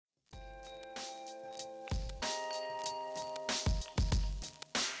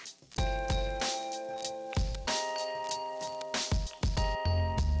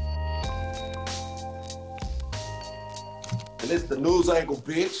It's the news angle,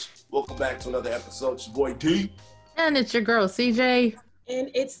 bitch. Welcome back to another episode. It's your boy D. And it's your girl, CJ.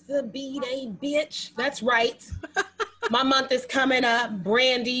 And it's the B-Day, bitch. That's right. My month is coming up.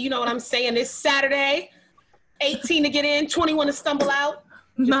 Brandy, you know what I'm saying? This Saturday, 18 to get in, 21 to stumble out.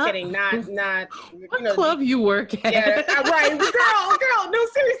 Just kidding. Not. What club you work at? Yeah, right. Girl. No,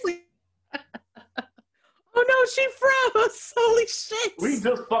 seriously. Oh no, she froze. Holy shit. We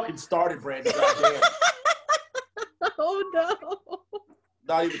just fucking started, Brandy. Goddamn. Oh no.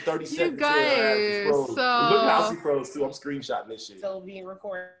 Not even 30 seconds. You guys, Look how she froze too. I'm screenshotting this shit. Still being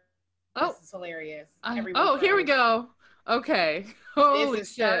recorded. Oh. This is hilarious. Here we go. Okay. Holy this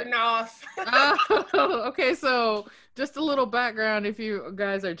is shit. starting off. Okay, so just a little background if you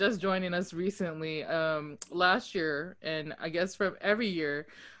guys are just joining us recently. Last year, and I guess from every year,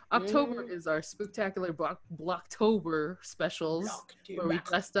 October is our spectacular Blocktober specials where we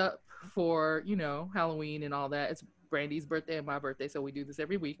dressed up for, Halloween and all that. It's Brandy's birthday and my birthday, so we do this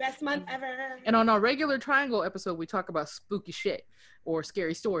every week. Best month ever. And on our regular Triangle episode, we talk about spooky shit or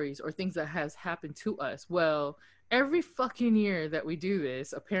scary stories or things that has happened to us. Well, every fucking year that we do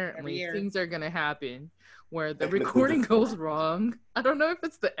this, apparently things are gonna happen where the recording goes wrong. I don't know if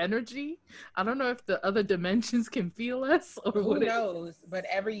it's the energy. I don't know if the other dimensions can feel us or who knows. But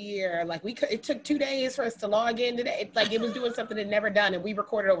every year, it took 2 days for us to log in today. It was doing something it never done, and we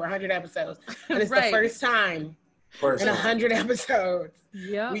recorded over 100 episodes, and it's the first time in 100 episodes.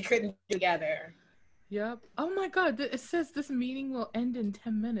 Yeah, we couldn't get together. Yep. Oh my God. It says this meeting will end in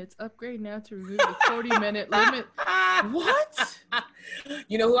 10 minutes. Upgrade now to remove the 40-minute limit. What?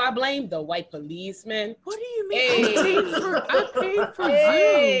 You know who I blame? The white policeman. What do you mean? I paid for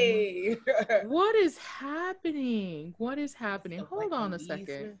Zoom. What is happening? Hold on a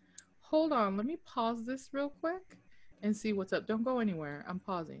second. Hold on. Let me pause this real quick and see what's up. Don't go anywhere. I'm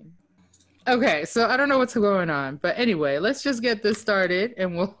pausing. Okay, so I don't know what's going on, but anyway, let's just get this started,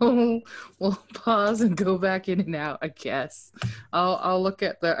 and we'll pause and go back in and out. I guess I'll look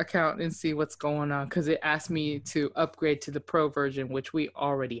at the account and see what's going on because it asked me to upgrade to the Pro version, which we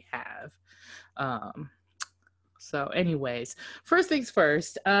already have. So anyways, first things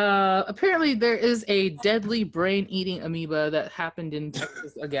first, apparently there is a deadly brain-eating amoeba that happened in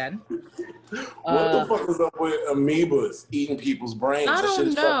Texas again. What the fuck is up with amoebas eating people's brains? I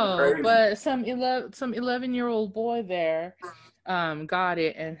don't know, but some 11-year-old boy there got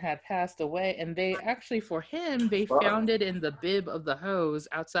it and had passed away. And they actually, for him, they found it in the bib of the hose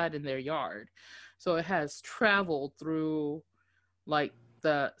outside in their yard. So it has traveled through,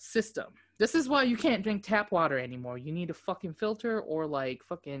 the system. This is why you can't drink tap water anymore. You need a fucking filter or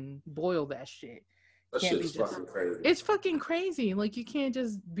fucking boil that shit. That shit is fucking crazy. It's fucking crazy. You can't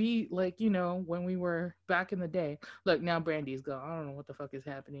just be when we were back in the day. Look, now Brandy's gone. I don't know what the fuck is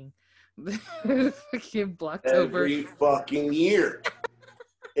happening. Fucking Blocktober. Every fucking year.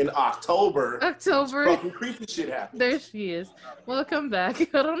 In October, fucking creepy shit happens. There she is. Welcome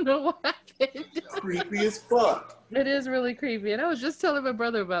back. I don't know what happened. Creepy as fuck. It is really creepy. And I was just telling my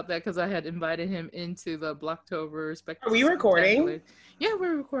brother about that because I had invited him into the Blocktober spectacular. Are we recording? Yeah,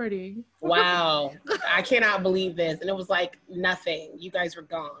 we're recording. Wow. I cannot believe this. And it was nothing. You guys were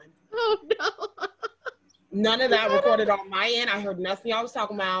gone. Oh, no. None of that recorded on my end. I heard nothing y'all was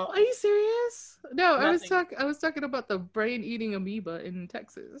talking about. Are you serious? No, nothing. I was talking about the brain-eating amoeba in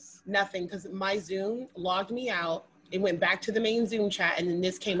Texas. Nothing, because my Zoom logged me out. It went back to the main Zoom chat, and then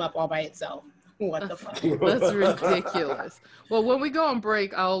this came up all by itself. What the fuck? That's ridiculous. Well, when we go on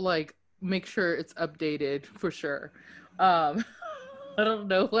break, I'll make sure it's updated for sure. I don't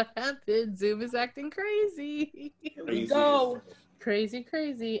know what happened. Zoom is acting crazy. Here we go.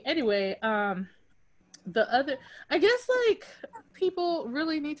 Crazy. Anyway, I guess people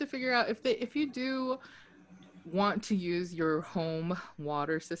really need to figure out if you do want to use your home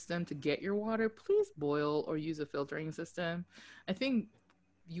water system to get your water, please boil or use a filtering system. I think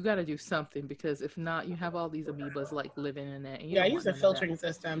you got to do something because if not, you have all these amoebas living in it. Yeah, use a filtering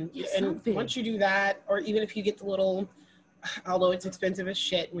system. And once you do that, or even if you get the little, although it's expensive as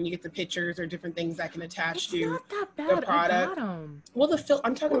shit when you get the pictures or different things that can attach to the product. Well,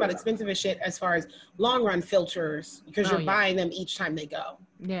 I'm talking about expensive as shit as far as long run filters because you're buying them each time they go.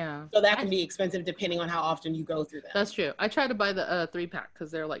 Yeah. So that can be expensive depending on how often you go through them. That's true. I try to buy the 3-pack because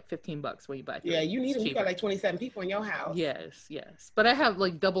they're $15 when you buy 3. Yeah, you need them. You got 27 people in your house. Yes. But I have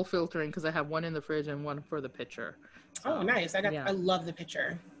double filtering because I have one in the fridge and one for the pitcher. So, oh, nice. I love the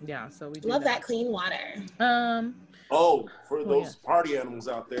pitcher. Yeah, so we love that clean water. For those party animals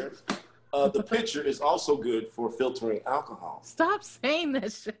out there, the pitcher is also good for filtering alcohol. Stop saying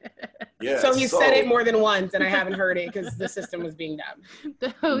that shit. Yeah. So he said it more than once, and I haven't heard it because the system was being dumb.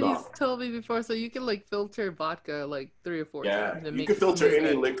 He's told me before, so you can like filter vodka like 3 or 4 times. Yeah, you can filter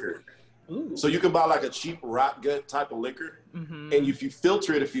any liquor. Ooh. So you can buy like a cheap rot gut type of liquor, and if you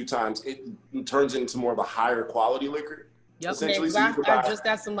filter it a few times, it turns into more of a higher quality liquor. Yep. Essentially, so I just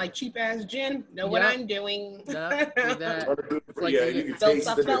got some like cheap ass gin. Know what I'm doing? Yep. Like, yeah, you can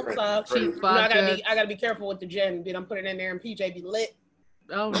taste the difference. Cheap vodka. I gotta be careful with the gin. Dude, I'm putting it in there, and PJ be lit.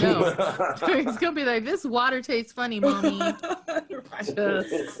 Oh no, he's gonna be like, this water tastes funny, mommy.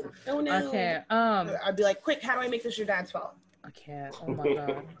 Oh no. Okay. I'd be like, quick, how do I make this your dad's fault? I can't. Oh my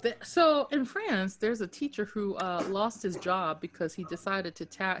god. So in France, there's a teacher who lost his job because he decided to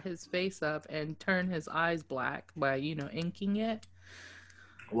tat his face up and turn his eyes black by, inking it.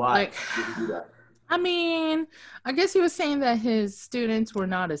 Why? Like, did he do that? I mean, I guess he was saying that his students were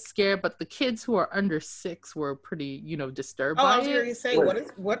not as scared, but the kids who are under 6 were pretty, disturbed by it. I was going to say,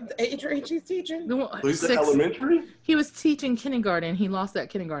 what age range he's teaching? He's elementary? He was teaching kindergarten. He lost that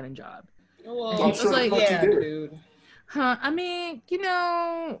kindergarten job. Well, he was like, yeah, dude. Huh? I mean,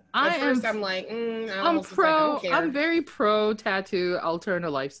 I'm like, I'm very pro tattoo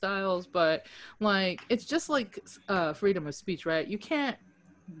alternative lifestyles, but like, it's just like freedom of speech, right? You can't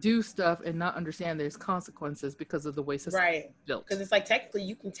do stuff and not understand there's consequences because of the way society is built. Because it's like, technically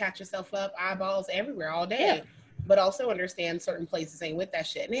you can tat yourself up, eyeballs everywhere all day, but also understand certain places ain't with that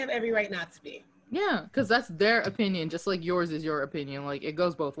shit, and they have every right not to be. Yeah, because that's their opinion, just like yours is your opinion. Like, it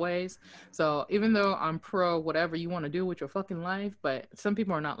goes both ways. So even though I'm pro whatever you want to do with your fucking life, but some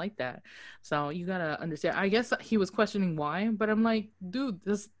people are not like that. So you gotta understand. I guess he was questioning why, but I'm like, dude,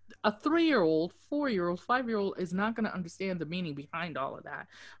 a 3-year-old, 4-year-old, 5-year-old is not gonna understand the meaning behind all of that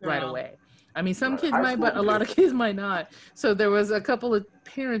right away. I mean, some kids might, but a lot of kids might not. So there was a couple of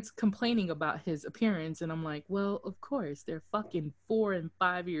parents complaining about his appearance, and I'm like, well, of course, they're fucking 4 and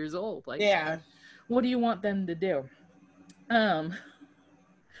 5 years old. Like, yeah. What do you want them to do?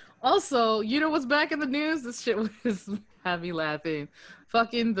 Also, what's back in the news? This shit was had me laughing.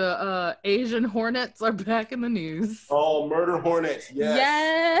 Fucking the Asian hornets are back in the news. Oh, murder hornets!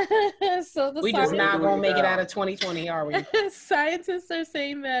 Yes. Yes. So we just not gonna make it out of 2020, are we? Scientists are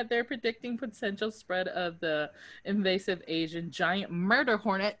saying that they're predicting potential spread of the invasive Asian giant murder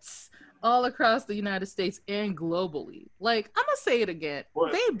hornets all across the United States and globally. Like, I'm gonna say it again.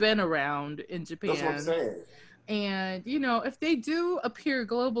 What? They've been around in Japan. That's what I'm saying. And, if they do appear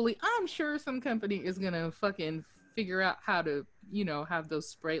globally, I'm sure some company is gonna fucking figure out how to, have those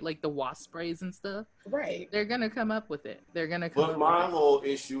spray, like the wasp sprays and stuff. Right. They're gonna come up with it. They're gonna come But my whole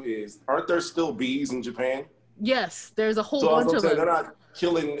issue is, aren't there still bees in Japan? Yes, there's a whole bunch of them. They're not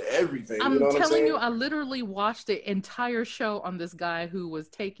killing everything. I'm telling saying? you, I literally watched the entire show on this guy who was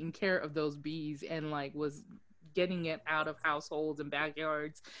taking care of those bees and like was getting it out of households and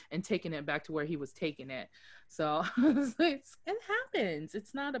backyards and taking it back to where he was taking it. So it happens.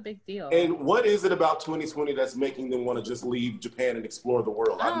 It's not a big deal. And what is it about 2020 that's making them want to just leave Japan and explore the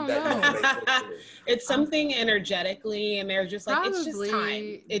world? It's something energetically, and they're just like, it's just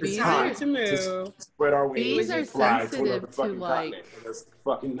time. It's time to move. Spread our wings. Bees are sensitive to like. That's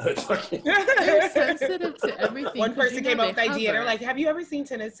fucking nuts. They're sensitive to everything. One person came up with the idea. They're like, "Have you ever seen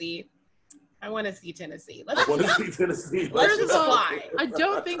Tennessee? I want to see Tennessee. Let's just fly." I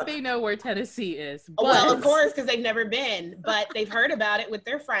don't think they know where Tennessee is. But... Well, of course, because they've never been, but they've heard about it with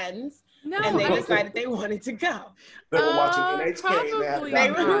their friends, and they decided they wanted to go. They were watching NHK, and they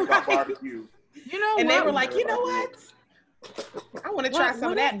were barbecue. And they were like, you know what? I want to try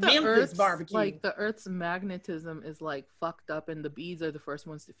some of that Memphis barbecue. Like, the Earth's magnetism is like fucked up, and the bees are the first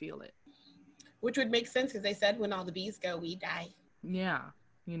ones to feel it. Which would make sense, because they said when all the bees go, we die. Yeah,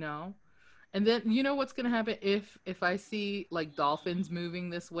 And then what's gonna happen if I see like dolphins moving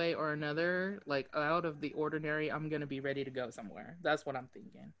this way or another, like out of the ordinary, I'm gonna be ready to go somewhere. That's what I'm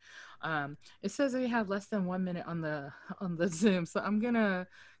thinking. It says we have less than 1 minute on the Zoom, so I'm gonna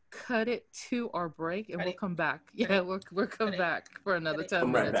cut it to our break and we'll come back. Yeah, we'll come back for another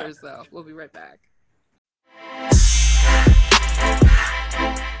 10 minutes or so. We'll be right back.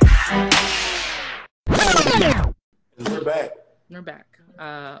 We're back. We're back.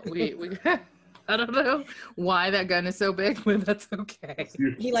 We I don't know why that gun is so big, but that's okay.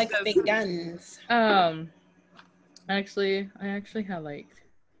 He likes big guns. I actually have like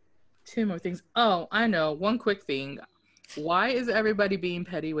 2 more things. Oh, I know. One quick thing. Why is everybody being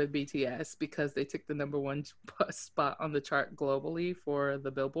petty with BTS? Because they took the #1 spot on the chart globally for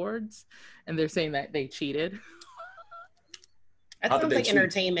the billboards, and they're saying that they cheated. That sounds like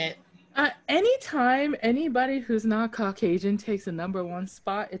entertainment. Anytime anybody who's not Caucasian takes a #1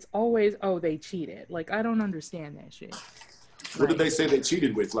 spot, it's always, oh, they cheated. Like, I don't understand that shit. What did they say they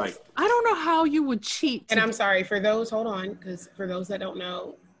cheated with? Like, I don't know how you would cheat. And I'm sorry for those. Hold on, because for those that don't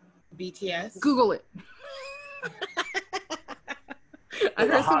know, BTS. Google it. I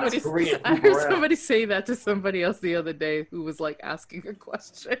heard somebody say that to somebody else the other day who was like asking a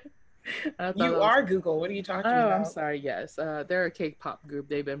question. You are Google. What are you talking about? I'm sorry. Yes, they're a K-pop group.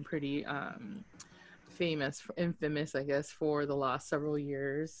 They've been pretty infamous, I guess, for the last several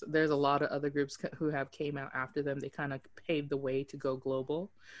years. There's a lot of other groups who have came out after them. They kind of paved the way to go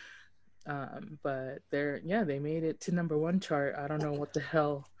global. But they made it to #1 chart. I don't know what the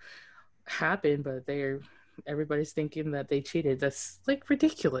hell happened, but everybody's thinking that they cheated. That's like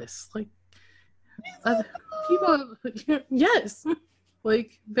ridiculous. Like people, yes,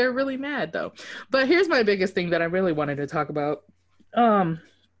 like they're really mad though. But here's my biggest thing that I really wanted to talk about.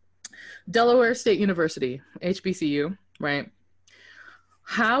 Delaware State University, HBCU, right?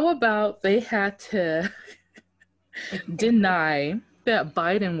 How about they had to deny that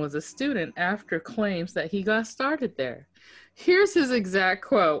Biden was a student after claims that he got started there? Here's his exact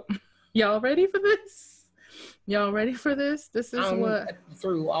quote. Y'all ready for this? This is what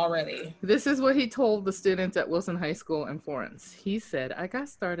through already. This is what he told the students at Wilson High School in Florence. He said, "I got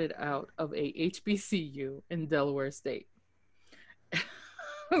started out of a HBCU in Delaware State."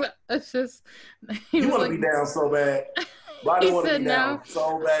 It's just you want to be down so bad. Why do you want to be down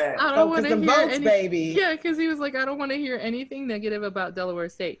so bad? I don't want to hear votes, baby. Yeah, because he was like, I don't want to hear anything negative about Delaware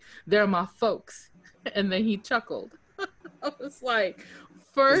State. They're my folks. And then he chuckled. I was like,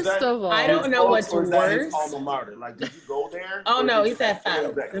 first of all, I don't know what's worse. Alma mater. Like, did you go there? Oh no, he said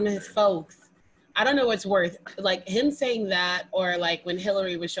folks. And his folks. I don't know what's worse. Like him saying that, or like when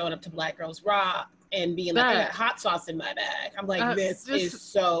Hillary was showing up to Black Girls Rock and being like, I got hot sauce in my bag. I'm like, this is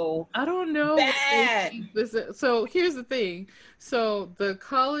so I don't know bad. So here's the thing. So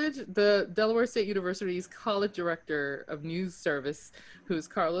the Delaware State University's college director of news service, who's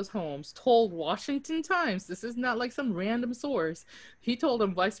Carlos Holmes, told Washington Times, this is not like some random source, he told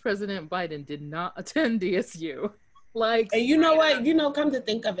him Vice President Biden did not attend DSU. Like, and you know what? Come to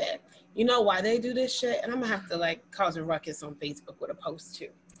think of it, you know why they do this shit? And I'm gonna have to like cause a ruckus on Facebook with a post too.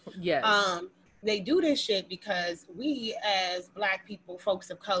 Yes. They do this shit because we as Black people,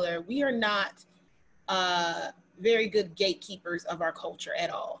 folks of color, we are not very good gatekeepers of our culture at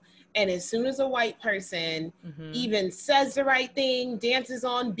all. And as soon as a white person even says the right thing, dances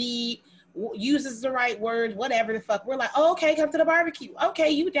on beat, uses the right words, whatever the fuck, we're like, oh, okay, come to the barbecue. Okay,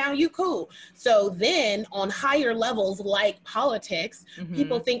 you down, you cool. So then on higher levels like politics,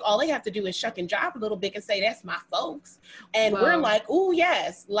 people think all they have to do is shuck and jive a little bit and say, that's my folks. And we're like, oh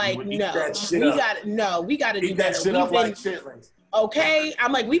yes, like, we got to do better. Okay,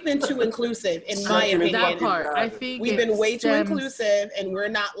 I'm like, we've been too inclusive in my opinion. That part, I think we've been way too inclusive, and we're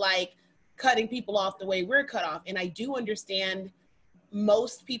not like cutting people off the way we're cut off. And I do understand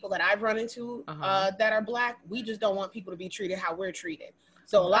most people that I've run into that are Black, we just don't want people to be treated how we're treated.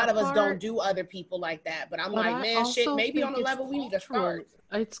 So a lot of us don't do other people like that. But I'm like, man, shit, maybe on a level we need to start.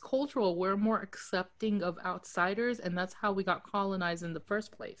 It's cultural. We're more accepting of outsiders, and that's how we got colonized in the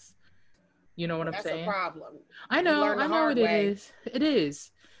first place. You know what I'm saying? That's a problem. I know it is. It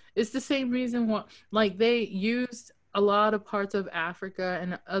is. It's the same reason why, like, they used a lot of parts of Africa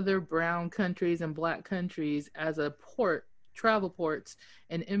and other brown countries and Black countries as a travel ports,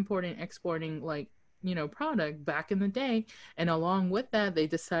 and importing, exporting, like, product back in the day. And along with that, they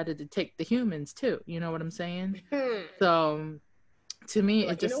decided to take the humans too. You know what I'm saying? So to me,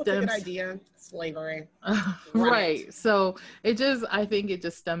 it just stems. What's a good idea? Slavery. Right. So I think it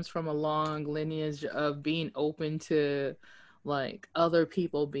just stems from a long lineage of being open to like other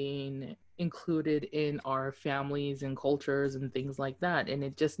people being included in our families and cultures and things like that. And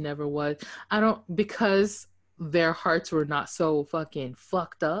it just never was. Because their hearts were not so fucking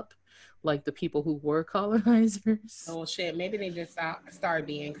fucked up like the people who were colonizers. Oh shit, maybe they just start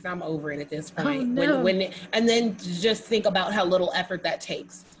being, because I'm over it at this point. Oh, no. And then just think about how little effort that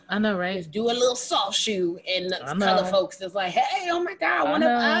takes. I know, right? Just do a little soft shoe, and color folks is like, hey, oh my God, one of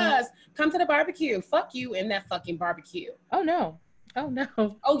us, come to the barbecue. Fuck you in that fucking barbecue. Oh no. Oh no.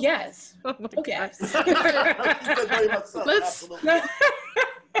 Oh yes. Oh yes.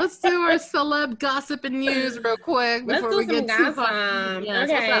 Let's do our celeb gossip and news real quick before we get too far.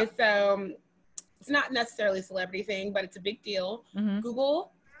 Okay, so it's not necessarily a celebrity thing, but it's a big deal.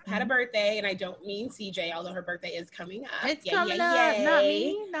 Google had a birthday, and I don't mean CJ, although her birthday is coming up. It's coming up. Not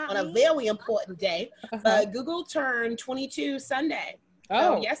me. On a very important day. Google turned 22 Sunday.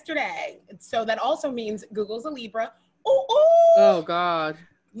 So yesterday. So that also means Google's a Libra. Ooh. Oh God.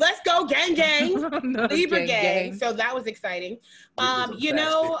 Let's go, gang, gang. No, Libra gang. So that was exciting.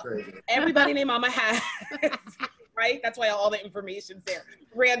 Everybody named Mama has right? That's why all the information's there.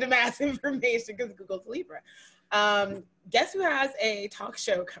 Random ass information because Google's Libra. Guess who has a talk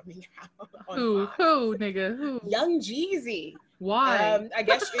show coming out? Who, nigga? Who? Young Jeezy. Why? I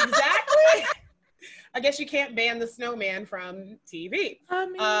guess exactly. I guess you can't ban the snowman from TV.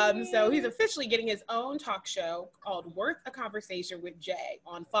 So he's officially getting his own talk show called Worth a Conversation with Jay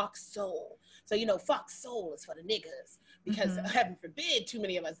on Fox Soul. So, you know, Fox Soul is for the niggas because heaven forbid too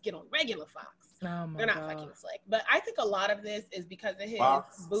many of us get on regular Fox. They're not fucking slick. But I think a lot of this is because of his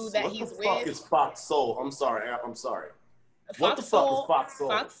boo that he's with. What the fuck is Fox Soul? I'm sorry. What the fuck is Fox Soul?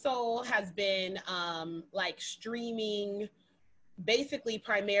 Fox Soul has been like streaming basically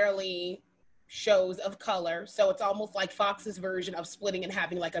primarily shows of color, so it's almost like Fox's version of splitting and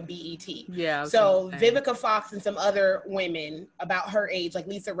having like a BET. Yeah. So Vivica Fox and some other women about her age, like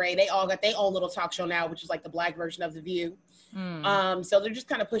Lisa Ray, they all got their own little talk show now, which is like the Black version of The View. So they're just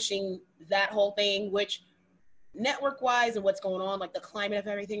kind of pushing that whole thing, which network-wise and what's going on, like the climate of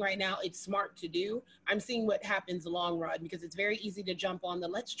everything right now, it's smart to do. I'm seeing what happens long run because it's very easy to jump on the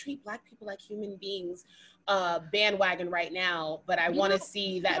let's treat Black people like human beings bandwagon right now, but I want to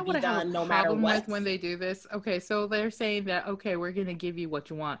see that be done no matter what. When they do this, okay, so they're saying that, okay, we're going to give you what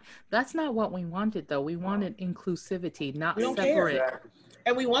you want. That's not what we wanted, though. We wanted inclusivity, not separate.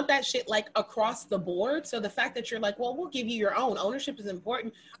 And we want that shit like across the board. So the fact that you're like, well, we'll give you your own. Ownership is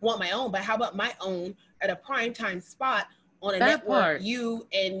important. I want my own, but how about my own at a prime time spot on a network? You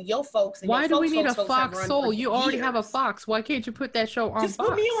and your folks. And why do we need a folks Fox Soul? You already have a Fox. Why can't you put that show on Just Fox?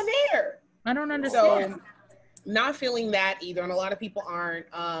 Put me on there. I don't understand. So, not feeling that either, and a lot of people aren't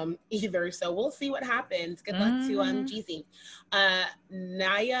either. So we'll see what happens. Good luck to Jeezy.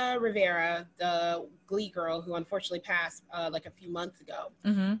 Naya Rivera, the Glee girl who unfortunately passed like a few months ago.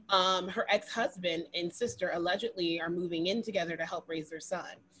 Her ex-husband and sister allegedly are moving in together to help raise their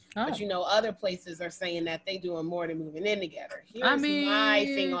son. But you know, other places are saying that they doing more than moving in together. Here's my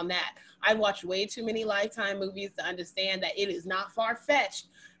thing on that. I've watched way too many Lifetime movies to understand that it is not far-fetched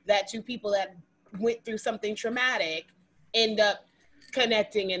that two people that went through something traumatic end up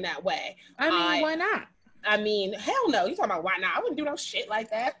connecting in that way. I mean, why not? I mean, hell no. You talking about why not? I wouldn't do no shit like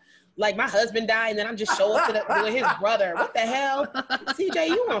that. Like my husband died and then I'm just show up to his brother. What the hell? CJ,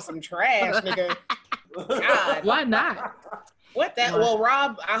 you want some trash, nigga. God. Why not? What that? Well,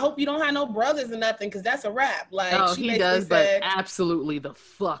 Rob, I hope you don't have no brothers or nothing, because that's a wrap. Like, he does, but absolutely the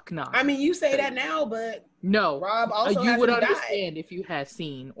fuck not. I mean, you say that now, but no, Rob also you would understand if you had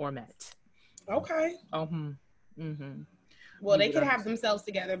seen or met. Okay. Well, they could have themselves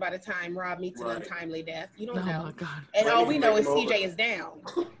together by the time Rob meets an untimely death. You don't know. Oh my God. And all we know is CJ is down.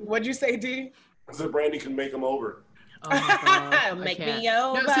 What'd you say, D? I said Brandy can make him over. Oh my God, make me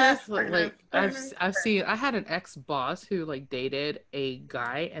over. No, seriously, like I've seen. I had an ex-boss who like dated a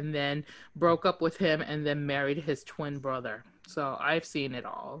guy and then broke up with him and then married his twin brother. So I've seen it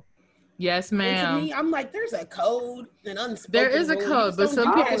all. Yes, ma'am. To me, I'm like, there's a code, an unspoken. There is a code, but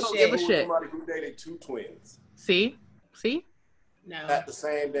some people don't give a shit. Somebody who dated two twins. See? No. At the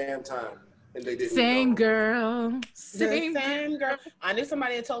same damn time. And they didn't Same know. girl. Same girl. I knew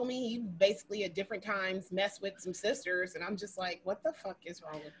somebody that told me he basically at different times messed with some sisters, and I'm just like, what the fuck is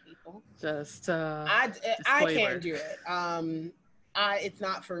wrong with people? Just I can't do it. It's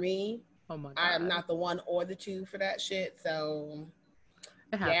not for me. Oh my God. I am not the one or the two for that shit. So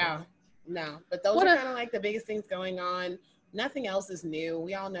yeah. No. But those are kind of like the biggest things going on. Nothing else is new.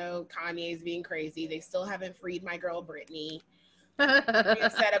 We all know Kanye's being crazy. They still haven't freed my girl Britney. Pretty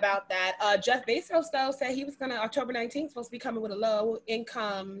upset about that. Jeff Bezos though said he was gonna October 19th supposed to be coming with a low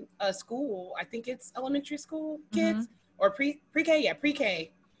income school. I think it's elementary school kids or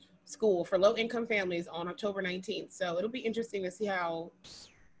pre-K school for low income families on October 19th. So it'll be interesting to see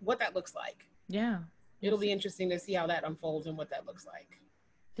what that looks like. Yeah. It'll be interesting to see how that unfolds and what that looks like.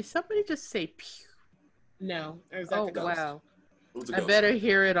 Did somebody just say pew? No. Or is that the ghost? Wow. I better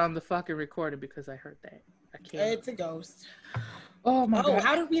hear it on the fucking recording because I heard that. I can't. It's a ghost. Oh my God.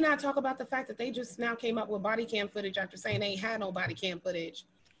 How did we not talk about the fact that they just now came up with body cam footage after saying they ain't had no body cam footage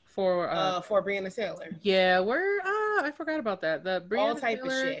for Breonna Taylor? Yeah, I forgot about that. The Breonna all type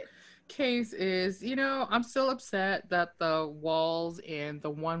Taylor of shit case is, I'm still upset that the Walls and the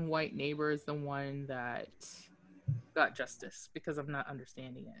one white neighbor is the one that got justice because I'm not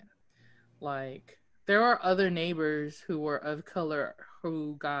understanding it. Like, there are other neighbors who were of color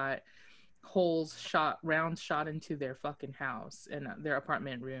who got rounds shot into their fucking house and their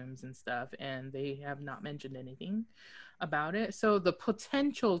apartment rooms and stuff, and they have not mentioned anything about it. So the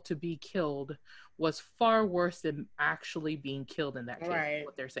potential to be killed was far worse than actually being killed in that case. Right.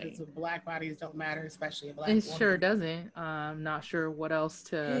 What they're saying. So black bodies don't matter, especially a black woman. Sure doesn't. I'm not sure what else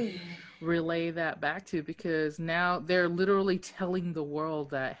to relay that back to, because now they're literally telling the world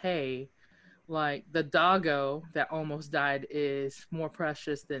that, hey, like the doggo that almost died is more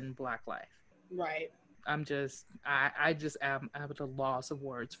precious than black life. Right. I just am at a loss of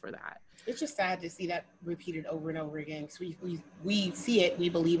words for that. It's just sad to see that repeated over and over again. Cause we see it, we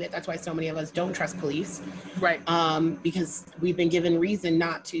believe it. That's why so many of us don't trust police. Right. Because we've been given reason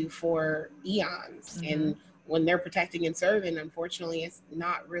not to for eons. Mm-hmm. And when they're protecting and serving, unfortunately, it's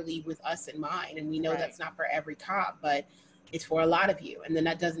not really with us in mind. And we know that's not for every cop, but it's for a lot of you. And then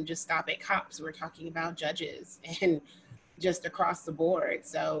that doesn't just stop at cops. We're talking about judges and just across the board.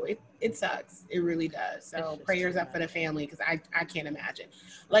 So it sucks. It really does. So prayers up for the family, because I can't imagine.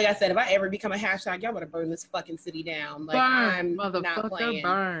 Like I said, if I ever become a hashtag, y'all better burn this fucking city down. Like, I'm not playing.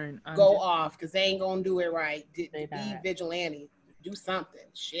 Go off, because they ain't gonna do it right. Be vigilante. Do something.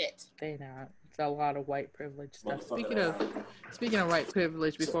 Shit. They not. It's a lot of white privilege stuff. Speaking of white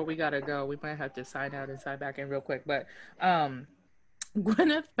privilege, before we gotta go, we might have to sign out and sign back in real quick. But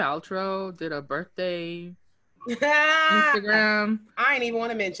Gwyneth Paltrow did a birthday Instagram. I ain't even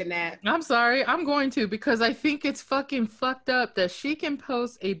want to mention that. I'm sorry, I'm going to, because I think it's fucking fucked up that she can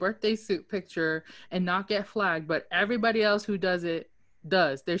post a birthday suit picture and not get flagged, but everybody else who does it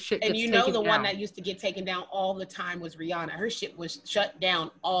does. Their shit gets taken down. And one that used to get taken down all the time was Rihanna. Her shit was shut down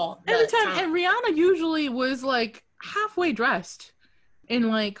every time. And Rihanna usually was like halfway dressed in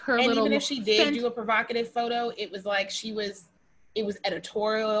like her and little. And even if she did do a provocative photo, it was like it was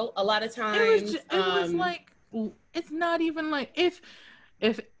editorial a lot of times. It was like, it's not even like, if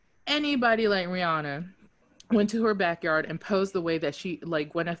anybody like Rihanna went to her backyard and posed the way that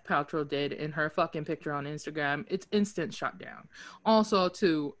like Gwyneth Paltrow did in her fucking picture on Instagram, it's instant shutdown. Also,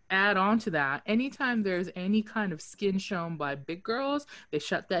 to add on to that, anytime there's any kind of skin shown by big girls, they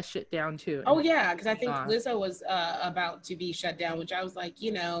shut that shit down too. Oh yeah, because I think Lizzo was about to be shut down, which I was like,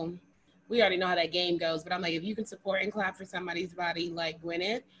 we already know how that game goes, but I'm like, if you can support and clap for somebody's body like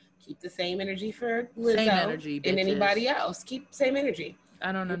Gwyneth, keep the same energy for Lizzo and anybody else. Keep the same energy.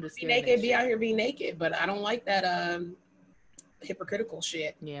 I don't understand. Be naked, be out here, be naked. But I don't like that hypocritical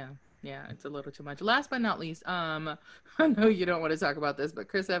shit. Yeah, it's a little too much. Last but not least, I know you don't want to talk about this, but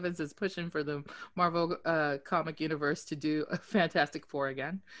Chris Evans is pushing for the Marvel comic universe to do a Fantastic Four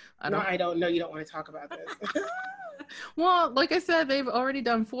again. I don't know. You don't want to talk about this. Well, like I said, they've already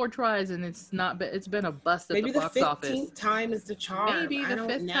done 4 tries and it's been a bust at the box office. Maybe the 15th time is the charm. Maybe the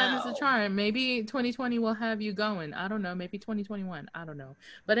 5th time is the charm. Maybe 2020 will have you going. I don't know. Maybe 2021. I don't know.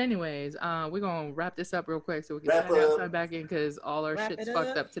 But anyways, we're going to wrap this up real quick so we can sign back in, because all our shit's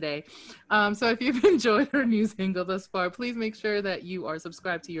fucked up today. So if you've enjoyed our news angle thus far, please make sure that you are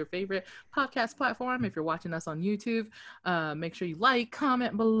subscribed to your favorite podcast platform. If you're watching us on YouTube, make sure you like,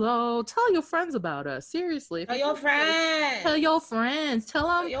 comment below, tell your friends about us. Seriously. Tell your friends. Tell your friends. Tell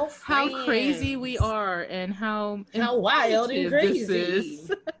them how crazy we are and how wild and crazy this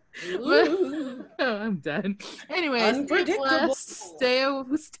is. I'm done. Anyways, stay blessed,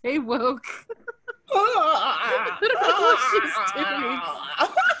 stay woke.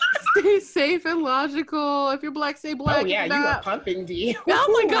 Stay safe and logical. If you're black, stay black. Oh yeah, you are pumping, D.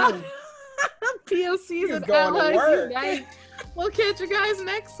 Oh my god. POCs and allies unite. We'll catch you guys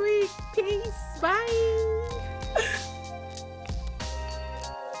next week. Peace. Bye.